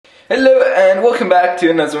Hello and welcome back to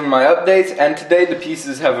another one of my updates, and today the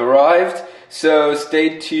pieces have arrived, so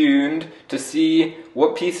stay tuned to see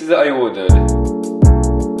what pieces I ordered.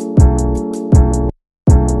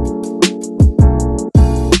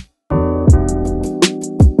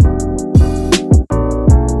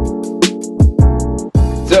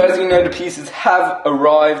 So as you know, the pieces have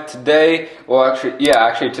arrived today, or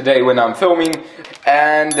actually today when I'm filming,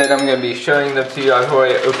 and then I'm going to be showing them to you. I've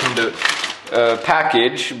already opened the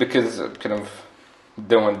package because I kind of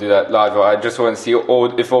don't want to do that live. I just want to see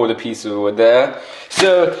if all the pieces were there.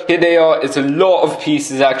 So here they are. It's a lot of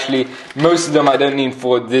pieces actually. Most of them I don't need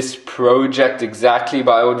for this project exactly,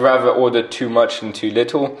 but I would rather order too much than too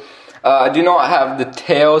little. I do not have the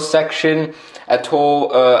tail section at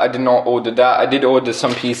all. I did not order that. I did order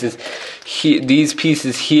some pieces, these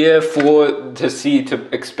pieces here, to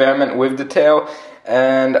experiment with the tail,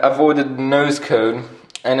 and I've ordered the nose cone,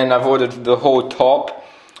 and then I've ordered the whole top,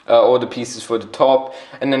 all the pieces for the top,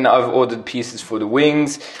 and then I've ordered pieces for the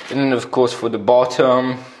wings, and then of course for the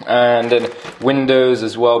bottom, and then windows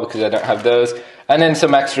as well because I don't have those, and then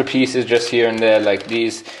some extra pieces just here and there like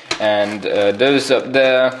these, and those up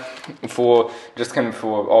there for just kind of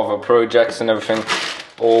for all the projects and everything.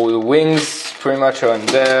 All the wings pretty much are in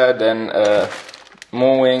there, then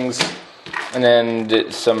more wings, and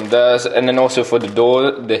then some doors, and then also for the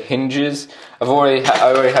door, the hinges. I already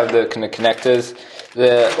have the kind of connectors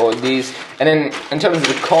there, or these. And then in terms of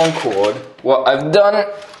the Concorde, what I've done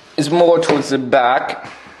is more towards the back,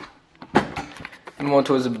 and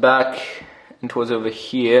towards over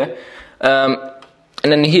here. And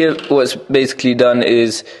then here, what's basically done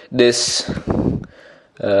is this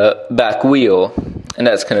back wheel, and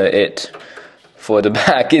that's kind of it for the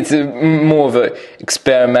back. It's more of an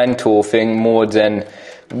experimental thing more than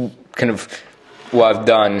kind of what I've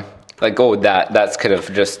done. Like, oh, that's kind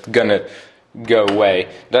of just gonna go away.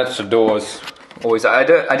 That's the doors. Always, I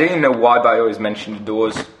don't even know why, but I always mention the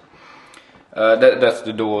doors. That's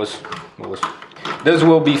the doors. Those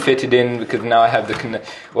will be fitted in because now I have the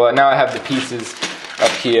pieces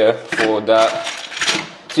up here for that.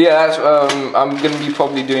 So yeah, that's, I'm gonna be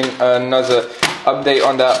probably doing another update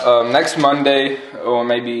on that next Monday, or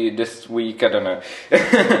maybe this week, I don't know.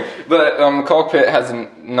 But cockpit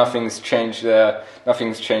nothing's changed there.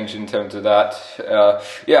 Nothing's changed in terms of that.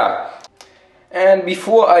 Yeah. And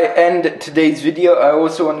before I end today's video, I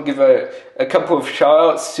also want to give a couple of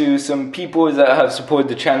shout-outs to some people that have supported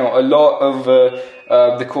the channel a lot over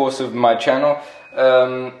the course of my channel.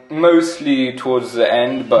 Mostly towards the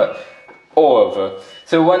end, but all over.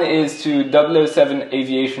 So one is to 007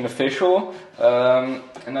 Aviation Official.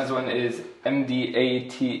 Another one is MD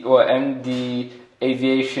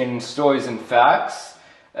Aviation Stories and Facts.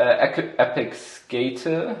 Epic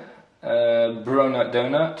Skater. Bronut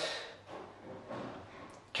Donut.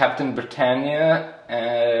 Captain Britannia,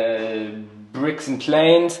 Bricks and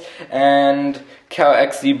Planes, and Cal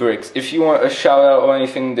XD Bricks. If you want a shout out or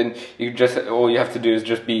anything, then all you have to do is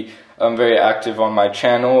just be very active on my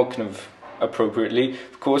channel, kind of appropriately,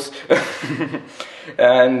 of course.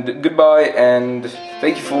 And goodbye, and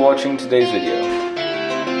thank you for watching today's video.